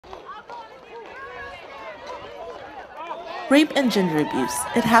Rape and gender abuse.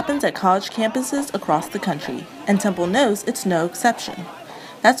 It happens at college campuses across the country, and Temple knows it's no exception.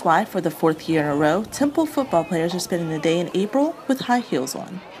 That's why, for the fourth year in a row, Temple football players are spending the day in April with high heels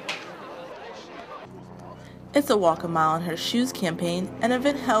on. It's a Walk a Mile in Her Shoes campaign, an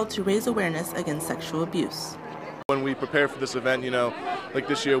event held to raise awareness against sexual abuse. When we prepare for this event, like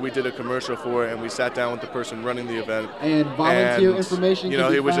this year we did a commercial for it and we sat down with the person running the event. And volunteer information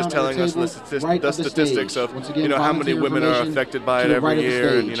he was just telling us the statistics of, how many women are affected by it every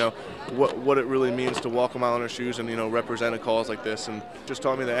year and, what it really means to walk a mile in our shoes and, represent a cause like this. And just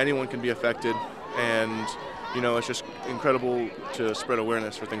taught me that anyone can be affected and, it's just incredible to spread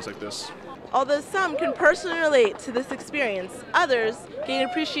awareness for things like this. Although some can personally relate to this experience, others gain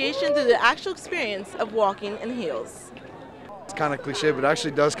appreciation through the actual experience of walking in heels. It's kind of cliche, but it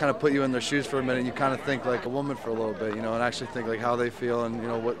actually does kind of put you in their shoes for a minute. You kind of think like a woman for a little bit, and actually think like how they feel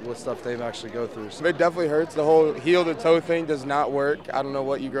and, what stuff they've actually go through. So it definitely hurts. The whole heel to toe thing does not work. I don't know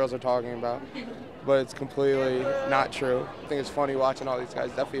what you girls are talking about, but it's completely not true. I think it's funny watching all these guys.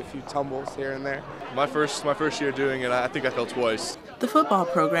 Definitely a few tumbles here and there. My first year doing it, I think I fell twice. The football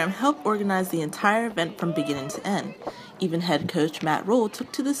program helped organize the entire event from beginning to end. Even head coach Matt Rule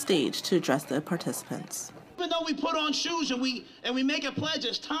took to the stage to address the participants. Even though we put on shoes and we make a pledge,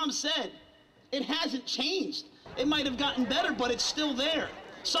 as Tom said, it hasn't changed. It might have gotten better, but it's still there.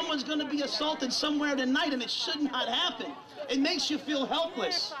 Someone's going to be assaulted somewhere tonight, and it should not happen. It makes you feel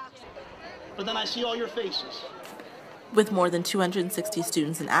helpless. But then I see all your faces. With more than 260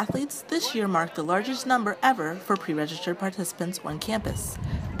 students and athletes, this year marked the largest number ever for pre-registered participants on campus.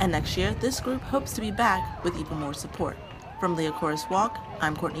 And next year, this group hopes to be back with even more support. From Leocoris Walk,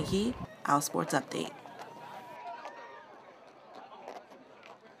 I'm Courtney Key, Al Sports Update.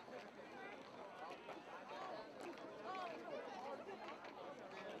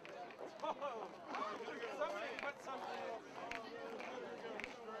 Oh.